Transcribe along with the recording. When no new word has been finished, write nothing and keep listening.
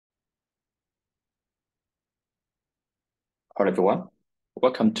Hello, everyone.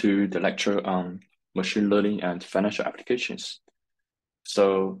 Welcome to the lecture on machine learning and financial applications.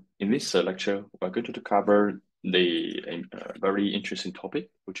 So in this lecture, we're going to cover the very interesting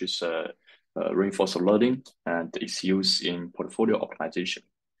topic, which is reinforcement learning and its use in portfolio optimization.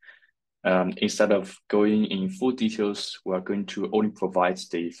 Instead of going in full details, we're going to only provide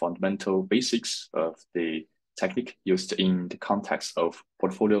the fundamental basics of the technique used in the context of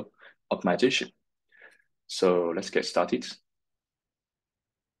portfolio optimization. So let's get started.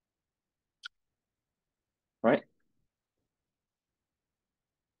 Right.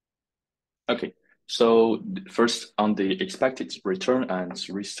 Okay. So first on the expected return and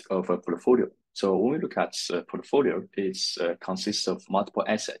risk of a portfolio. So when we look at a portfolio, it consists of multiple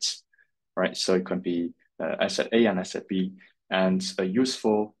assets, right? So it can be asset A and asset B, and a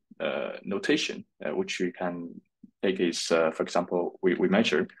useful notation which we can take is, for example, we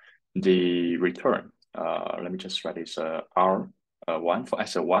measure the return. Let me just write this R1 for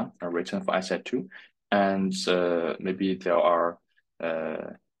asset one, a return for asset two, and maybe there are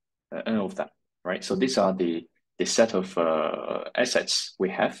n of them, right? So these are the set of assets we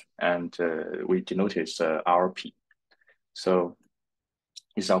have, and we denote it as RP. So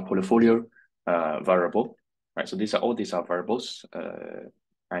it's our portfolio variable, right? So these are variables,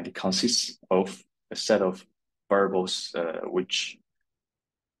 and it consists of a set of variables which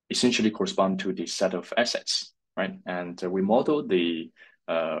essentially correspond to the set of assets, right? And we model the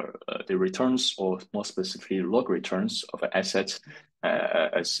returns, or more specifically log returns of an asset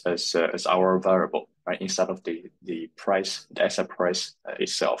as our variable, right? Instead of the price, the asset price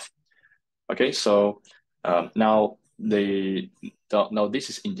itself. Okay, so now this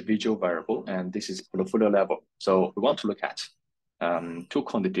is individual variable and this is portfolio level. So we want to look at two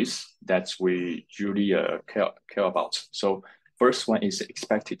quantities that we usually care about. So first one is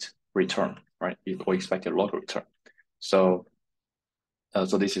expected return, right? Or expected log return. So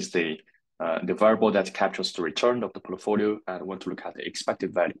this is the variable that captures the return of the portfolio, and we want to look at the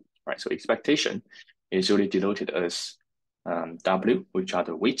expected value, right? So expectation is usually denoted as W, which are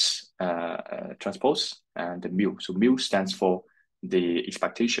the weights transpose, and the mu. So mu stands for the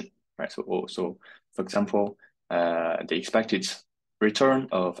expectation, right? So for example, the expected return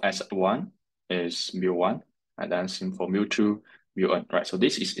of asset one is mu1, and then same for mu2, mu(n), right? So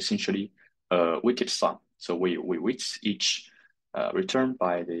this is essentially a weighted sum. So we weight each return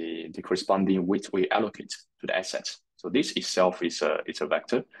by the corresponding weight we allocate to the asset. So this itself is a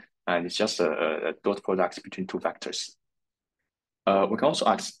vector, and it's just a dot product between two vectors. We can also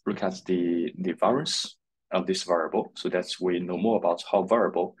look at the variance of this variable, so that we know more about how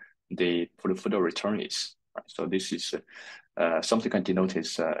variable the portfolio return is. Right? So this is something can denote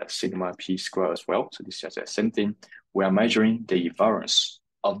as sigma p square as well. So this is the same thing. We are measuring the variance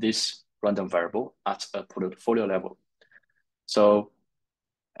of this random variable at a portfolio level. So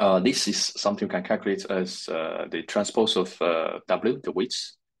this is something you can calculate as the transpose of W, the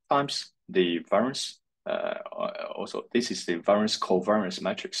weights, times the variance. Also, this is the variance covariance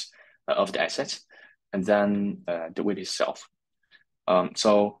matrix of the assets, and then the weight itself.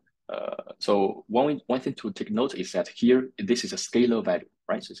 So one thing to take note is that here this is a scalar value,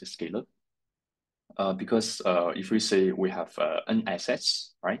 right? So it's a scalar. Because if we say we have n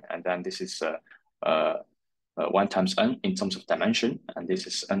assets, right, and then this is 1 times n in terms of dimension, and this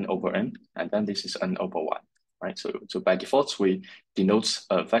is n over n, and then this is n over 1, right? So by default, we denote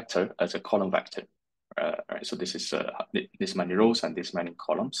a vector as a column vector, right? So this is this many rows and this many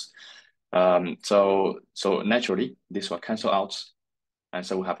columns. So naturally, this will cancel out, and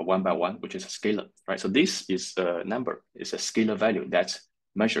so we have a 1 by 1, which is a scalar, right? So this is a number, it's a scalar value that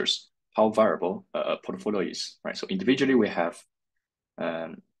measures how variable a portfolio is, right? So individually, we have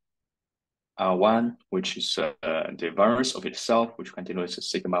R1, which is the variance of itself, which we can denote as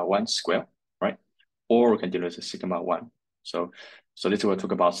sigma 1 square, right? Or we can denote as sigma 1. So this will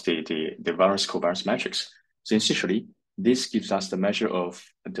talk about the variance covariance matrix. So essentially, this gives us the measure of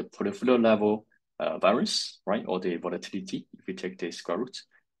the portfolio level variance, right? Or the volatility, if we take the square root.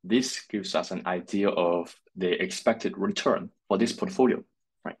 This gives us an idea of the expected return for this portfolio,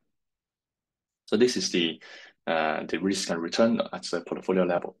 right? So this is the risk and return at the portfolio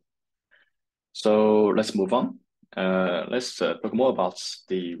level. So let's move on. Let's talk more about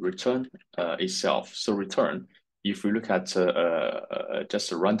the return itself. So return, if we look at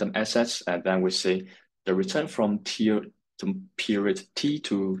just a random assets, and then we say the return from period t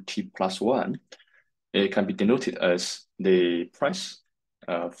to t plus 1, it can be denoted as the price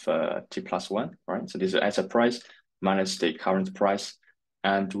of t plus 1, right? So this is asset price minus the current price,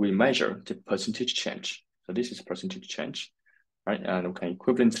 and we measure the percentage change. So this is percentage change, right? And we can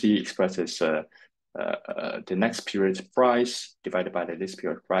equivalently express this the next period price divided by the this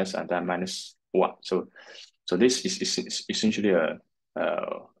period price and then minus one. So this is essentially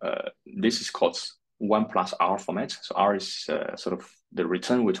this is called 1 plus R format. So R is sort of the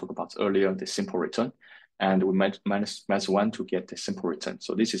return we talked about earlier, the simple return, and we minus one to get the simple return.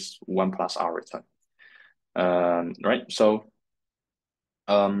 So this is 1 plus R return. Right. So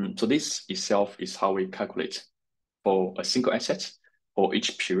this itself is how we calculate for a single asset for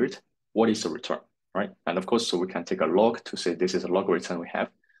each period, what is the return, right? And of course, so we can take a log to say this is a log return we have.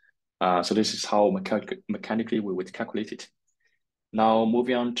 So this is how mechanically we would calculate it. Now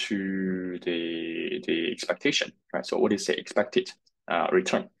moving on to the expectation, right? So what is the expected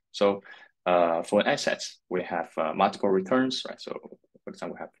return? So for assets, we have multiple returns, right? So for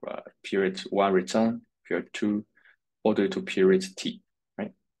example, we have period 1 return, period 2, all the way to period t,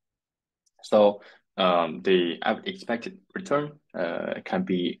 right? So the expected return can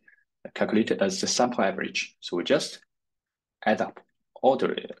be calculated as the sample average. So we just add up all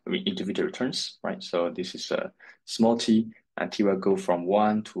the individual returns, right? So this is a small t, and t will go from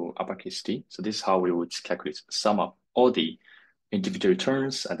 1 to uppercase T. So this is how we would calculate sum of all the individual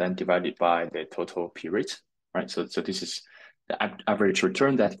returns and then divide it by the total period, right? So this is the average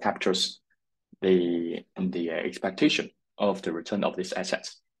return that captures the expectation of the return of these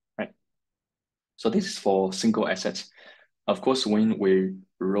assets, right? So this is for single assets. Of course, when we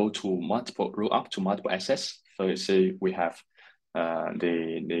roll up to multiple assets, so you say we have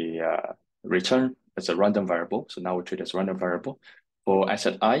the return as a random variable. So now we treat it as random variable for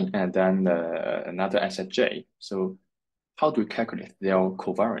asset I and then another asset J. So how do we calculate their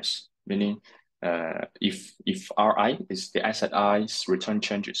covariance? Meaning, if Ri is the asset I's return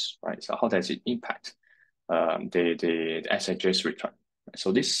changes, right? So how does it impact the asset J's return?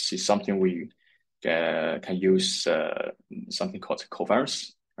 So this is something we can use something called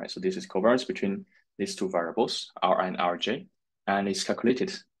covariance, right? So this is covariance between these two variables, R and Rj, and it's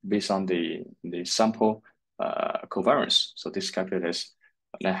calculated based on the sample covariance. So this calculates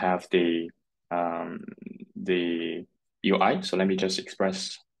I have the UI. So let me just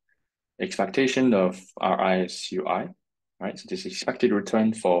express expectation of Ri as UI, right? So this is expected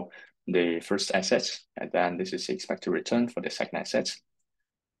return for the first asset, and then this is expected return for the second asset.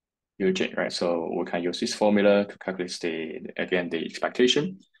 UJ, right? So we can use this formula to calculate the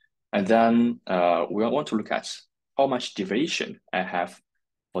expectation. And then we want to look at how much deviation I have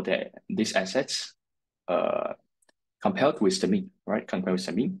for these assets compared with the mean, right? Compared with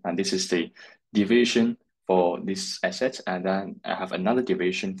the mean. And this is the deviation for this asset. And then I have another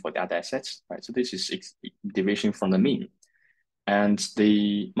deviation for the other assets, right? So this is deviation from the mean. And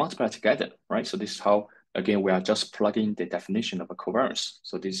they multiply together, right? So this is how, again, we are just plugging the definition of a covariance.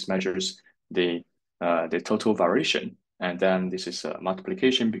 So this measures the total variation. And then this is a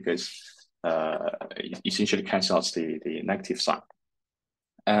multiplication because it essentially cancels the negative sign.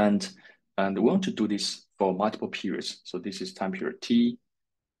 And we want to do this for multiple periods. So this is time period T,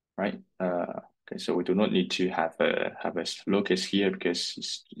 right? Okay, so we do not need to have a locus here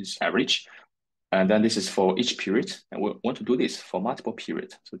because it's average. And then this is for each period. And we want to do this for multiple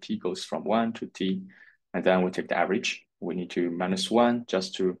periods. So T goes from 1 to T, and then we take the average. We need to minus 1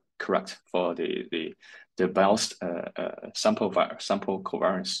 just to correct for the biased sample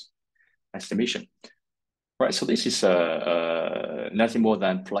covariance estimation. Right, so this is nothing more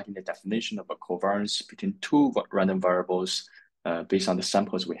than plugging the definition of a covariance between two random variables based on the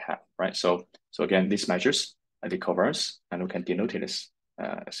samples we have, right? So again, this measures the covariance, and we can denote it as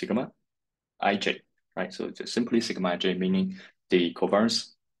sigma ij, right? So it's simply sigma ij, meaning the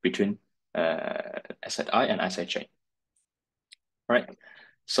covariance between asset I and asset j, right?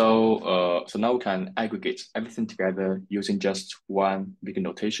 So now we can aggregate everything together using just one big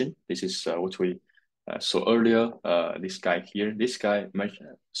notation. This is what we saw earlier. This guy here, this guy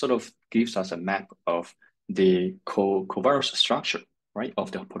sort of gives us a map of the covariance structure, right,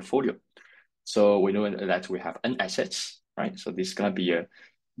 of the portfolio. So we know that we have n assets, right? So this is gonna be a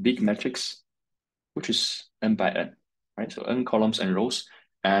big matrix, which is n by n, right? So n columns and rows,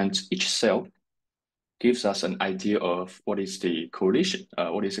 and each cell gives us an idea of what is the correlation,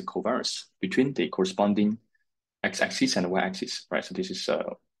 what is the covariance between the corresponding x-axis and y-axis, right? So this is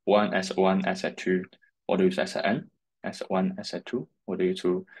one asset 1, asset 2, all the way to asset n, asset 1, asset 2, all the way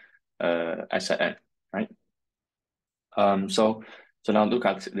to asset n, right? So now look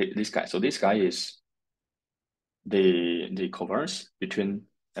at this guy. So this guy is the covariance between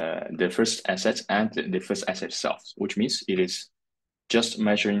the first asset and the first asset itself, which means it is just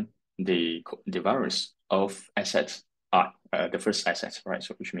measuring the variance of asset I, the first asset, right?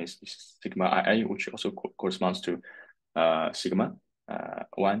 So which means this sigma II, which also corresponds to sigma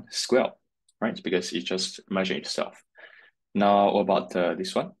 1 square, right? Because it just measures itself. Now, what about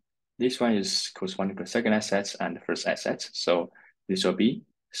this one? This one is corresponding to the second asset and the first asset. So this will be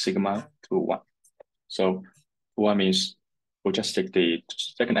sigma to 1. So 1 means we'll just take the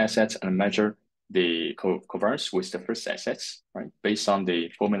second asset and measure the covariance with the first assets, right? Based on the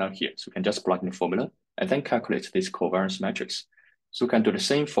formula here. So we can just plug in the formula and then calculate this covariance matrix. So we can do the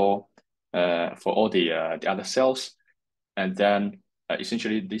same for all the other cells. And then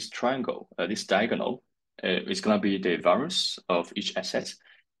essentially this triangle, this diagonal, is going to be the variance of each asset,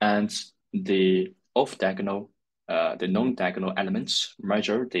 and the off diagonal, the non-diagonal elements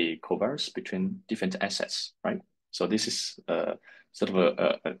measure the covariance between different assets, right? So this is sort of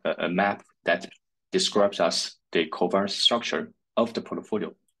a map that describes us the covariance structure of the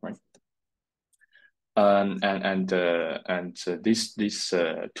portfolio, right? These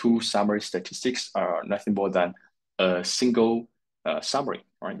two summary statistics are nothing more than a single summary,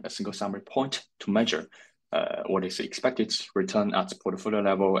 right? A single summary point to measure what is the expected return at portfolio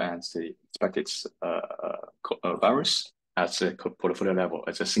level and the expected variance at the portfolio level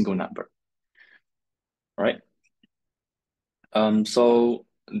as a single number, right? So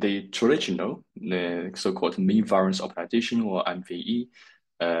the traditional, the so-called mean variance optimization or MVE,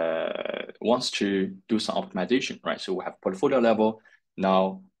 wants to do some optimization, right? So we have portfolio level.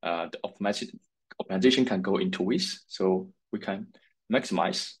 Now the optimization can go in two ways. So we can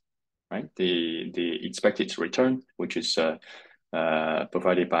maximize, right, the expected return, which is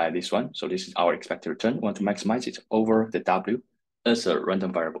provided by this one. So this is our expected return. We want to maximize it over the W as a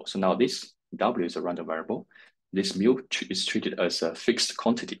random variable. So now this W is a random variable. This mu is treated as a fixed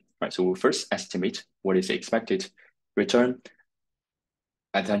quantity, right? So we'll first estimate what is the expected return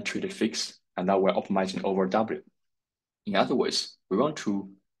and then treat it fixed. And now we're optimizing over W. In other words, we want to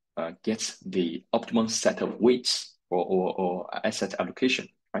get the optimum set of weights or asset allocation,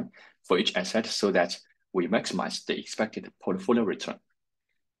 right, for each asset so that we maximize the expected portfolio return.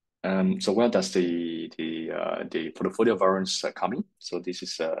 So where does the portfolio variance come in? So this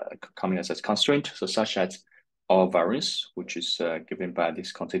is coming as a constraint. So such that our variance, which is given by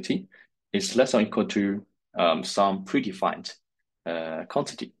this quantity, is less or equal to some predefined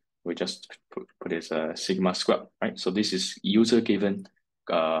quantity. We just put it as a sigma square, right? So this is user given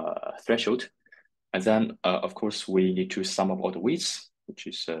threshold. And then, of course, we need to sum up all the weights, which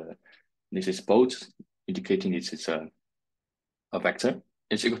is, this is bold, indicating this is a vector.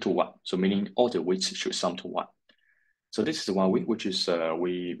 It's equal to 1. So meaning all the weights should sum to 1. So this is one way, which is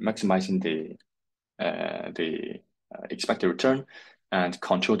we maximizing the expected return and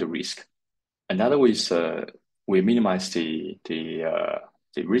control the risk. Another way is we minimize the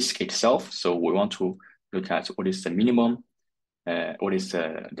risk itself. So we want to look at what is the minimum, what is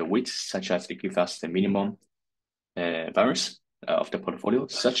the weight, such as it gives us the minimum variance of the portfolio,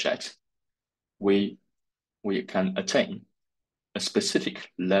 such that we can attain a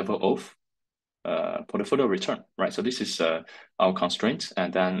specific level of portfolio return, right? So this is our constraint,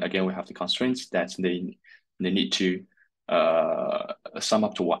 and then again we have the constraints that they need to sum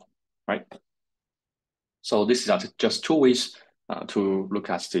up to 1, right? So this is just two ways to look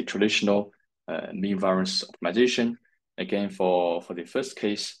at the traditional mean variance optimization. Again, for the first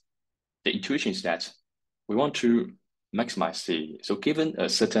case, the intuition is that we want to maximize so given a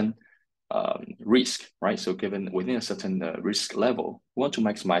certain risk, right? So given within a certain risk level, we want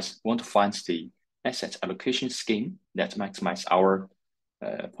to find the asset allocation scheme that maximize our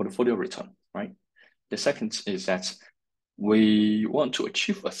portfolio return, right? The second is that we want to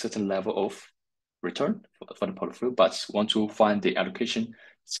achieve a certain level of return for the portfolio, but want to find the allocation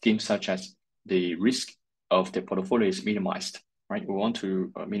scheme such as the risk of the portfolio is minimized, right? We want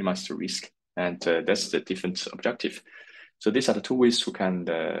to minimize the risk, and that's the different objective. So these are the two ways we can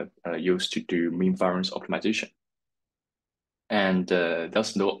use to do mean variance optimization. And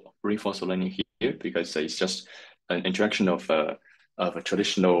there's no reinforcement learning here because it's just an introduction of a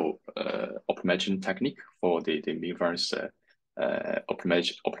traditional optimization technique for the mean variance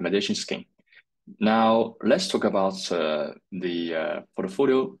optimization scheme. Now let's talk about the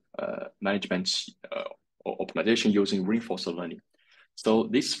portfolio management or optimization using reinforcement learning. So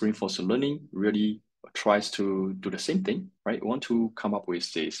this reinforcement learning really tries to do the same thing, right? We want to come up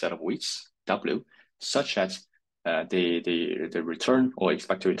with a set of weights, W, such that the return or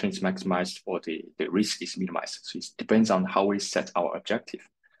expected return is maximized or the risk is minimized. So it depends on how we set our objective.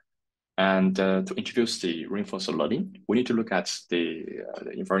 And to introduce the reinforcement learning, we need to look at the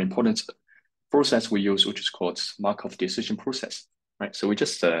very important process we use, which is called Markov decision process, right? So we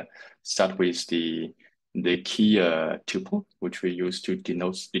just start with the key tuple, which we use to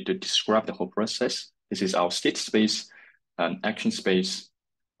describe the whole process. This is our state space, action space,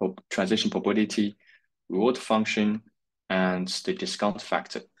 transition probability, reward function, and the discount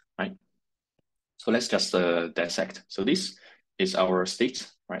factor, right? So let's just dissect. So this is our state,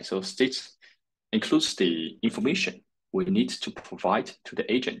 right? So state includes the information we need to provide to the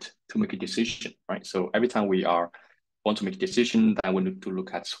agent to make a decision, right? So every time we want to make a decision, then we need to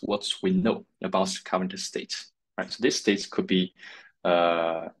look at what we know about the current state, right? So this state could be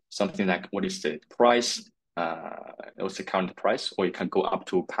something like what is the price, what's the current price, or it can go up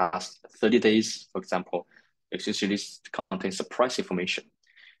to past 30 days, for example. Essentially, this contains the price information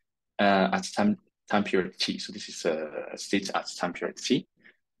at time period T. So this is a state at time period T.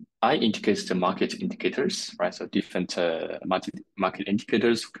 I indicates the market indicators, right? So different market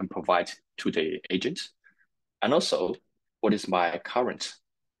indicators can provide to the agent. And also, what is my current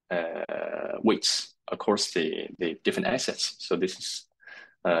weights across the different assets? So this is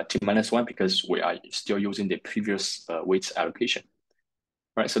T minus one because we are still using the previous weights allocation,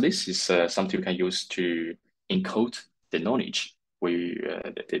 right? So this is something you can use to encode the knowledge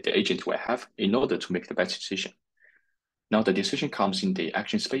the agent will have in order to make the best decision. Now the decision comes in the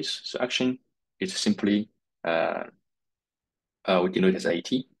action space. So action is simply we denote as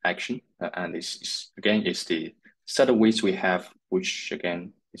AT, action, and this again is the set of weights we have, which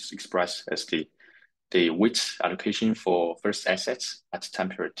again is expressed as the weight allocation for first assets at time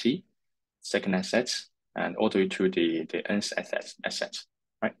period T, second assets, and all the way to the nth assets,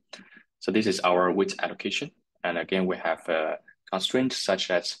 right? So this is our weight allocation. And again, we have constraints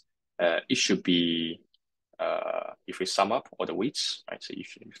such as it should be, if we sum up all the weights, right? So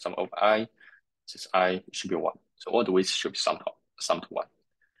if you sum up I, this is I, it should be one. So all the weights should be summed to one.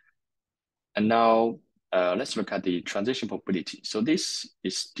 And now let's look at the transition probability. So this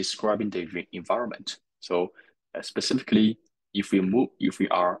is describing the environment. So specifically, if we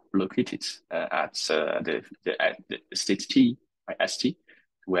are located at the state T, right, ST,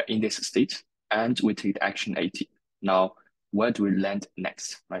 we're in this state, and we take action AT. Now, where do we land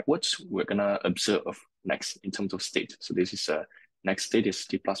next, right? What we're gonna observe next in terms of state. So this is next state is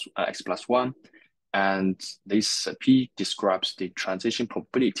T plus X plus one, and this P describes the transition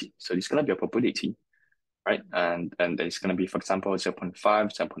probability. So it's gonna be a probability, right? And it's gonna be, for example, 0.5,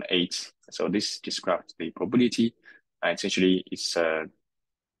 0.8. So this describes the probability. And essentially, it's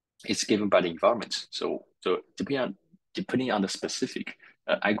given by the environment. So depending on the specific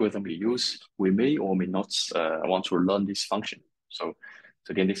algorithm we use, we may or may not want to learn this function. So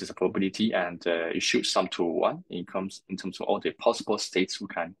again, this is a probability, and it should sum to one in terms of all the possible states we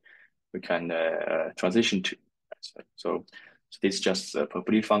can transition to. So this is just a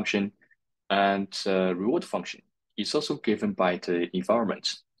probability function, and reward function is also given by the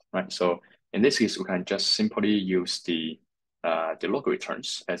environment, right? So in this case, we can just simply use the log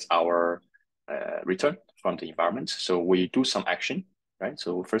returns as our return from the environment. So we do some action, right?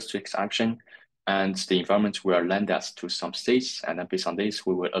 So first takes action, and the environment will land us to some states, and then based on this,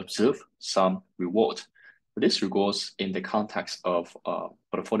 we will observe some reward. This rewards in the context of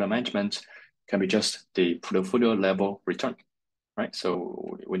portfolio management can be just the portfolio level return, right?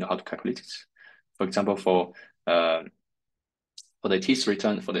 So we know how to calculate it. For example, for the T's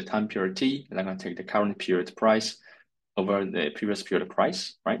return for the time period T, I'm going to take the current period price over the previous period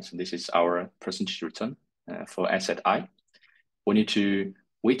price, right? So this is our percentage return for asset I. We need to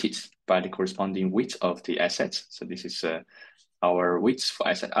weight it by the corresponding weight of the assets. So this is our weights for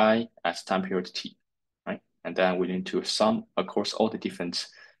asset I at time period T, right? And then we need to sum across all the different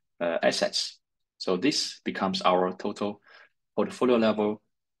assets. So this becomes our total portfolio level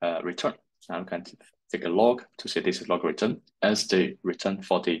return. Now we can take a log to say this is log return as the return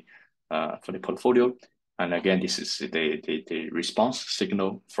for the portfolio. And again, this is the response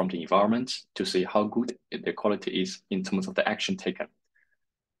signal from the environment to see how good the quality is in terms of the action taken,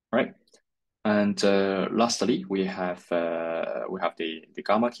 right? And lastly, we have the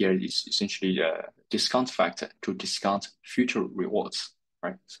gamma here is essentially a discount factor to discount future rewards,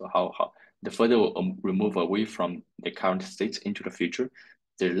 right? So how the further we move away from the current state into the future,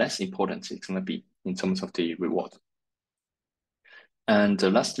 the less important it's going to be in terms of the reward. And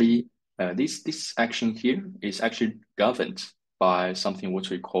lastly, this action here is actually governed by something which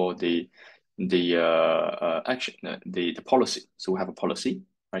we call the action, the policy. So we have a policy,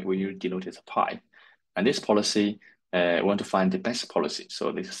 right? We denote it as pi, and this policy we want to find the best policy.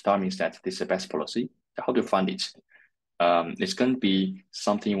 So this star means that this is the best policy. How do you find it? It's going to be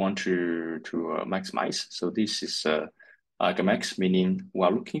something you want to maximize. So this is argmax, meaning we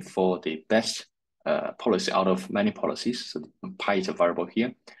are looking for the best policy out of many policies. So pi is a variable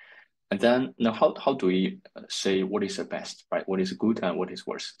here. And then now how do we say what is the best, right? What is good and what is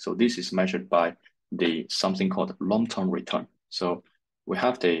worse? So this is measured by something called long-term return. So we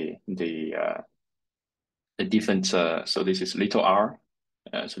have the different, so this is little r,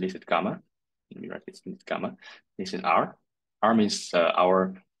 so this is gamma. Let me write this in gamma. This is r. R means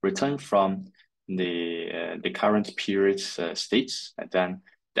our return from the current period states, and then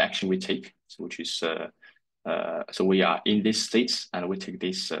the action we take, so which is so we are in this state and we take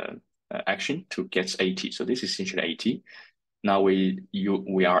this action to get AT. So this is essentially AT. Now we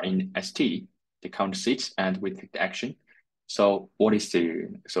are in ST, the current state, and we take the action. So this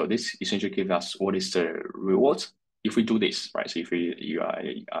essentially gives us what is the reward if we do this, right? So if you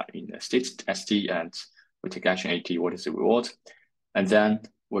are in a state ST and we take action AT, what is the reward? And then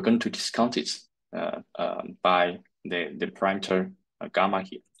we're going to discount it by the parameter gamma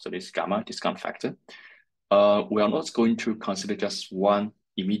here. So this gamma discount factor. We are not going to consider just one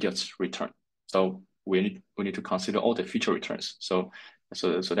immediate return. So we need to consider all the future returns. So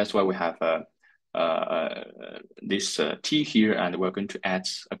that's why we have this t here, and we're going to add,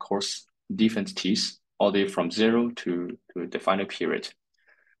 of course, different t's all the way from 0 to the final period.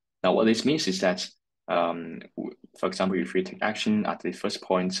 Now, what this means is that, for example, if we take action at the first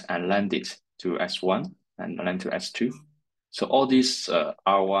point and land it to S1 and land to S2, so all these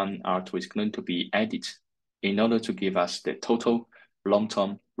R1, R2 is going to be added in order to give us the total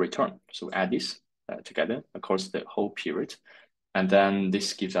long-term return. So add this together across the whole period. And then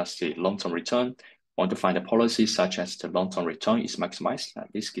this gives us the long-term return. Want to find a policy such as the long-term return is maximized.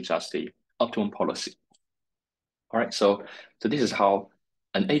 This gives us the optimum policy. All right, so this is how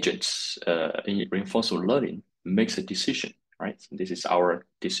an agent in reinforcement learning makes a decision, right? So this is our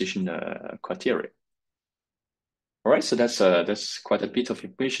decision criteria. All right, so that's quite a bit of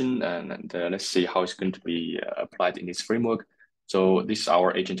information, and let's see how it's going to be applied in this framework. So this is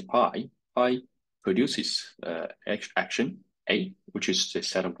our agent pi. Pi produces action A, which is the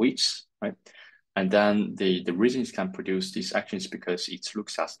set of weights, right? And then the reason it can produce these actions because it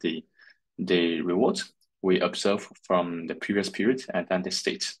looks at the reward we observe from the previous period and then the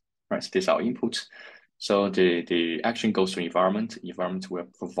state, right? So this is our input. So the action goes to environment. Environment will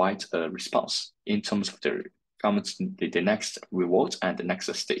provide a response in terms of the next reward and the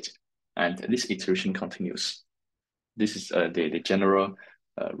next state. And this iteration continues. This is the general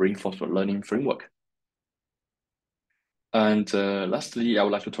reinforcement learning framework. And lastly, I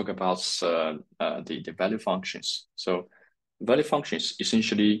would like to talk about the value functions. So value functions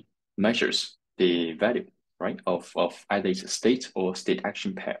essentially measures the value, right, of either it's a state or state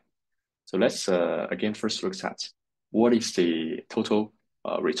action pair. So let's again first look at what is the total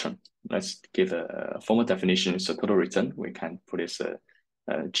return. Let's give a formal definition. So total return, we can put it as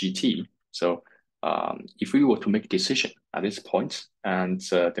GT. So if we were to make a decision at this point, and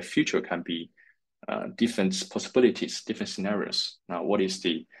the future can be different possibilities, different scenarios. Now, what is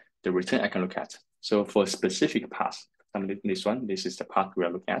the return I can look at? So for a specific path, this is the path we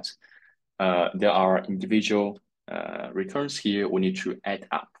are looking at. There are individual returns here we need to add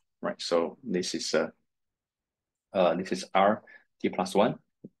up, right? So this is R t plus 1.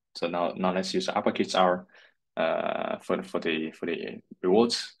 So now let's use uppercase R for the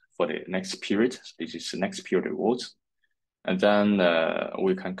rewards for the next period. So this is the next period rewards. And then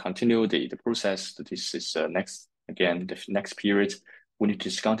we can continue the process. This is the next period. We need to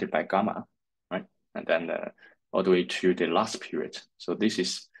discount it by gamma, right? And then all the way to the last period. So this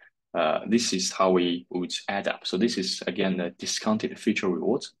is how we would add up. So this is again the discounted future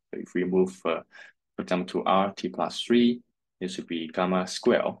reward. So if we move, for example, to R t plus 3, this would be gamma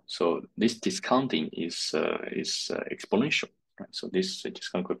square. So this discounting is exponential, right? So this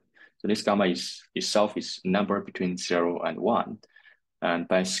discount could. So this gamma itself is number between 0 and 1, and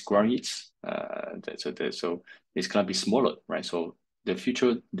by squaring it, so it's gonna be smaller, right? So the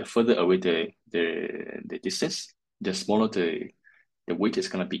further away the distance, the smaller the weight is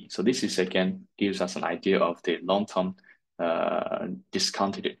gonna be. So this is again gives us an idea of the long-term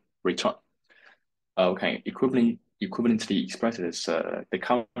discounted return. Okay, equivalently expressed as the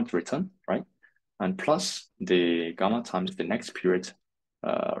current return, right? And plus the gamma times the next period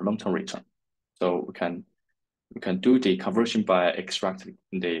long-term return. So we can do the conversion by extracting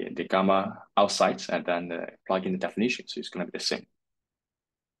the gamma outside and then plug in the definition. So it's going to be the same,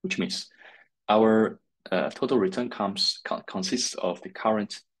 which means our total return consists of the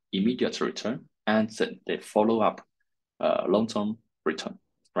current immediate return and the follow-up long-term return,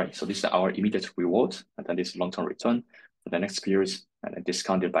 right? So this is our immediate reward, and then this long-term return for the next period, and then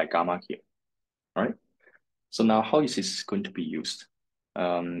discounted by gamma here, all right? So now how is this going to be used?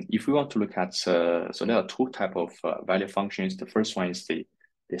 If we want to look at, so there are two types of value functions. The first one is the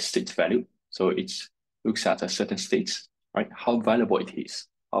state value. So it looks at a certain state, right? How valuable it is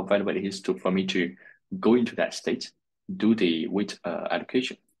for me to go into that state. do the weight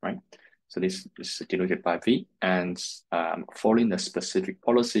allocation, right? So this is denoted by V, and following the specific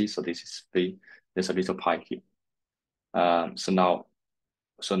policy. So this is V. There's a little pi here. So now,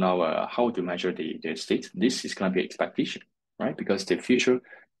 how to measure the state? This is going to be expectation, right? Because the future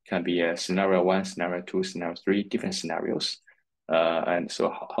can be a scenario 1, scenario 2, scenario 3, different scenarios. And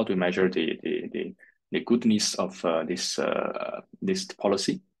so how to measure the goodness of this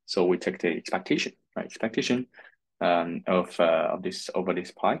policy? So we take the expectation, right? Expectation of this over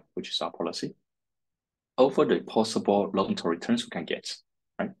this pi, which is our policy, over the possible long-term returns we can get,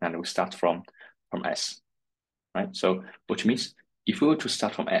 right? And we start from S, right? So which means if we were to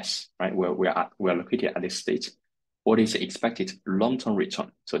start from S, right, where we are located at this state, what is the expected long-term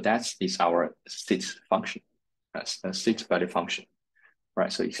return? So that is our state function, a state value function,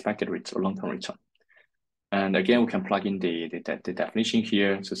 right? So expected return, long-term return. And again, we can plug in the definition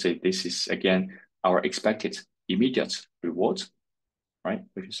here. So say this is again our expected immediate reward, right?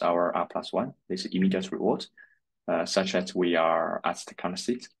 Which is our R+1. This is immediate reward, such that we are at the current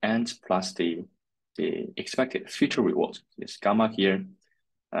state, and plus the expected future reward. This gamma here,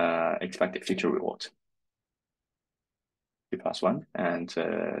 expected future reward, P+1,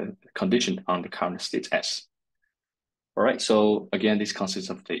 and conditioned on the current state S. All right, so again, this consists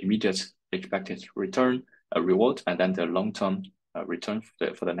of the immediate expected return, reward, and then the long-term return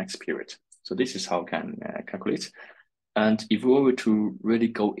for the next period. So this is how we can calculate. And if we were to really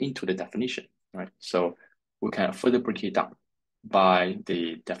go into the definition, right, so we can further break it down by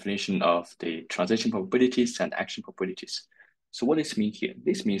the definition of the transition probabilities and action probabilities. So what does this mean here?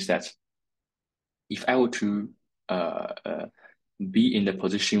 This means that if I were to be in the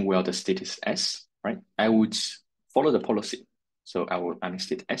position where the state is S, right, I would follow the policy. So I'm in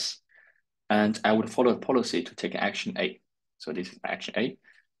state S, and I would follow the policy to take action A. So this is action A,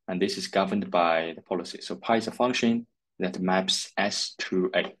 and this is governed by the policy. So pi is a function that maps S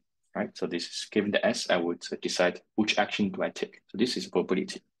to A, right? So this is given the S, I would decide which action do I take. So this is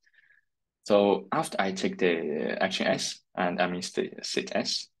probability. So after I take the action S, and I'm in state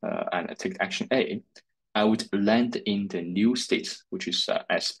S, and I take action A, I would land in the new state, which is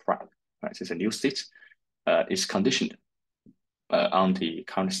S prime, right? So it's a new state, is conditioned on the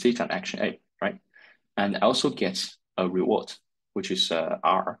current state and action A, right? And I also get a reward, which is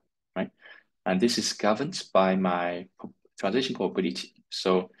R, right? And this is governed by my transition probability.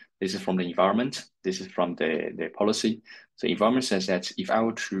 So this is from the environment, this is from the policy. So environment says that if I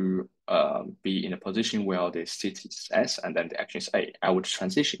were to be in a position where the state is S and then the action is A, I would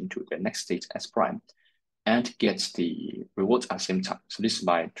transition into the next state S prime and get the rewards at the same time. So this is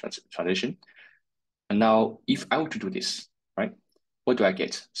my transition. And now if I were to do this, right, what do I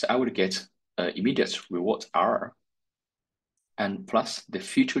get? So I would get immediate reward R, and plus the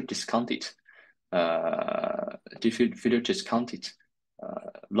future discounted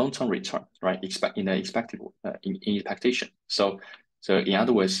long-term return, right? In expectation. So in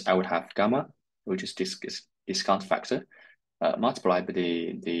other words, I would have gamma, which is this discount factor, multiplied by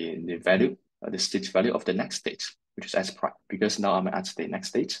the value, the state value of the next state, which is S prime, because now I'm at the next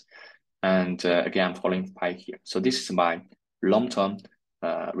state. And again, I'm following pi here. So this is my long-term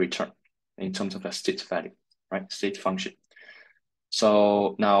return in terms of the state value, right? State function.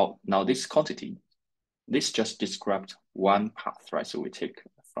 So now this quantity, this just described one path, right? So we take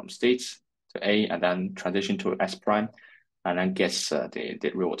from states to A and then transition to S prime, and then gets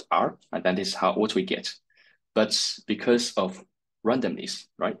the reward R, and then this is what we get. But because of randomness,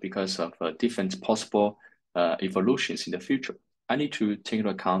 right? Because of different possible evolutions in the future, I need to take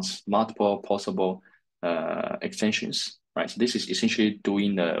into account multiple possible extensions, right? So this is essentially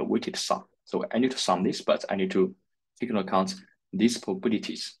doing the weighted sum. So I need to sum this, but I need to take into account these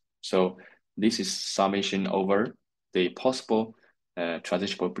probabilities. So this is summation over the possible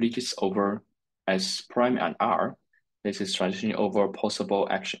transition probabilities over S prime and R. This is transition over possible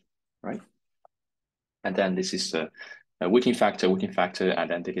action, right? And then this is a weighting factor, and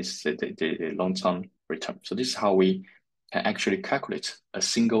then this is the long-term return. So this is how we can actually calculate a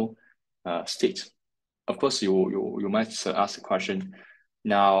single state. Of course, you might ask the question,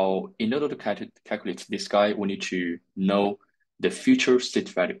 now, in order to calculate this guy, we need to know the future state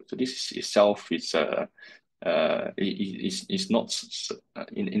value. So this itself is not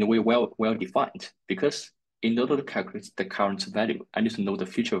in a way well defined, because in order to calculate the current value, I need to know the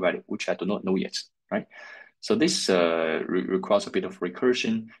future value, which I do not know yet, right? So this requires a bit of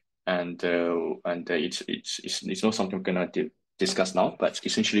recursion, and it's not something we're gonna discuss now, but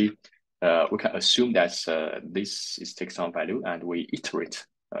essentially we can assume that this takes some value, and we iterate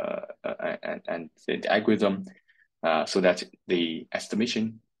and the algorithm so that the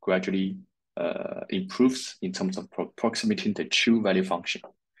estimation gradually improves in terms of approximating the true value function.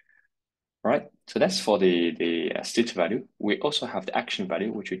 All right, so that's for the state value. We also have the action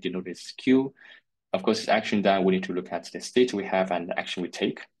value, which we denote as Q. Of course, it's action that we need to look at the state we have and the action we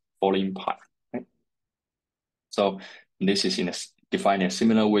take following pi. Right? So this is defined in a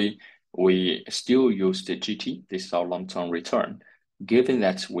similar way. We still use the GT. This is our long-term return, given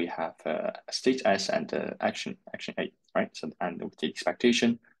that we have state S and action A, right? So and with the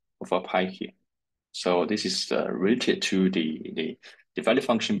expectation of a pi here. So this is related to the value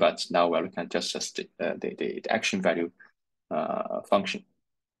function, but now we're looking at just the action value function,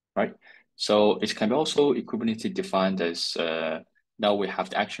 right? So it can be also equivalently defined as now we have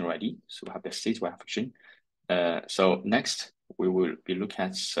the action ready, so we have the state, we have action. So next we will be looking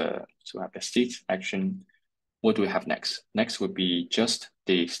at so we have the state, action. What do we have next? Next would be just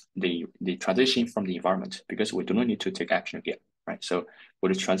the transition from the environment, because we do not need to take action again, right? So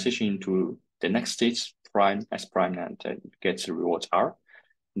we'll transition to the next state, prime, S prime, and get the reward R.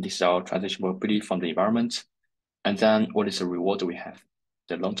 This is our transition probability from the environment. And then what is the reward we have?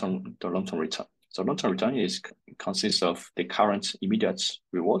 The long-term return. So long-term return consists of the current immediate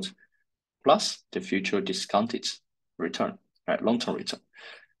reward plus the future discounted return, right? Long-term return.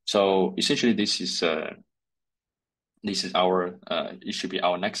 So essentially, this is our it should be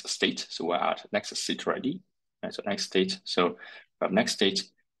our next state. So we're at next state ready. Right? So next state. So we have next state,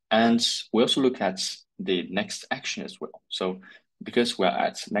 and we also look at the next action as well. So because we're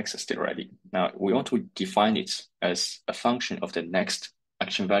at next state ready, now we want to define it as a function of the next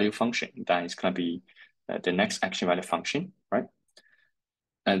action value function. Then it's going to be the next action value function, right?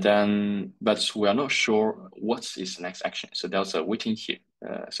 And then, but we are not sure what is the next action. So there's a waiting here.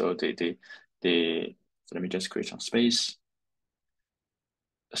 So so let me just create some space.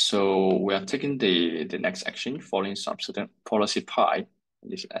 So we are taking the next action following some certain policy pi.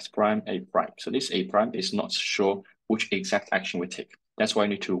 This is S prime, A prime. So this A prime is not sure which exact action we take. That's why I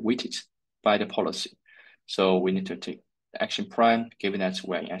need to weight it by the policy. So we need to take the action prime, given that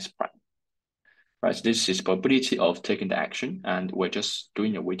we're in S prime. Right, so this is probability of taking the action, and we're just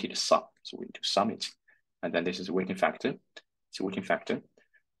doing a weighted sum. So we need to sum it. And then this is a weighting factor. It's a weighting factor.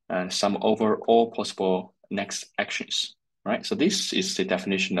 And sum over all possible next actions. Right? So this is the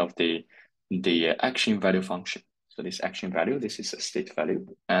definition of the action value function. So this action value, this is a state value,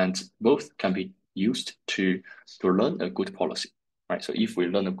 and both can be used to learn a good policy. Right? So if we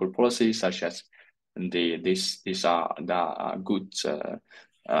learn a good policy, such as these are good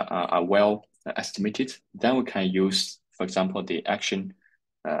are well estimated, then we can use, for example, the action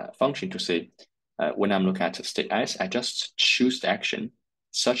function to say, when I'm looking at state S, I just choose the action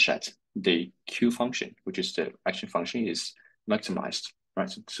such that the Q function, which is the action function, is maximized, right?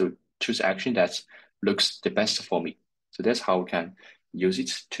 So choose action that looks the best for me. So that's how we can use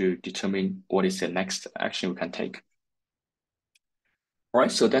it to determine what is the next action we can take. All right,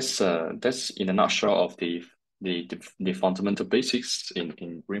 so that's in a nutshell of the fundamental basics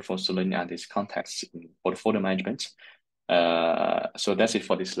in reinforced learning and its context in portfolio management. So that's it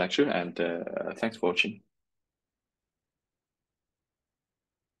for this lecture, and thanks for watching.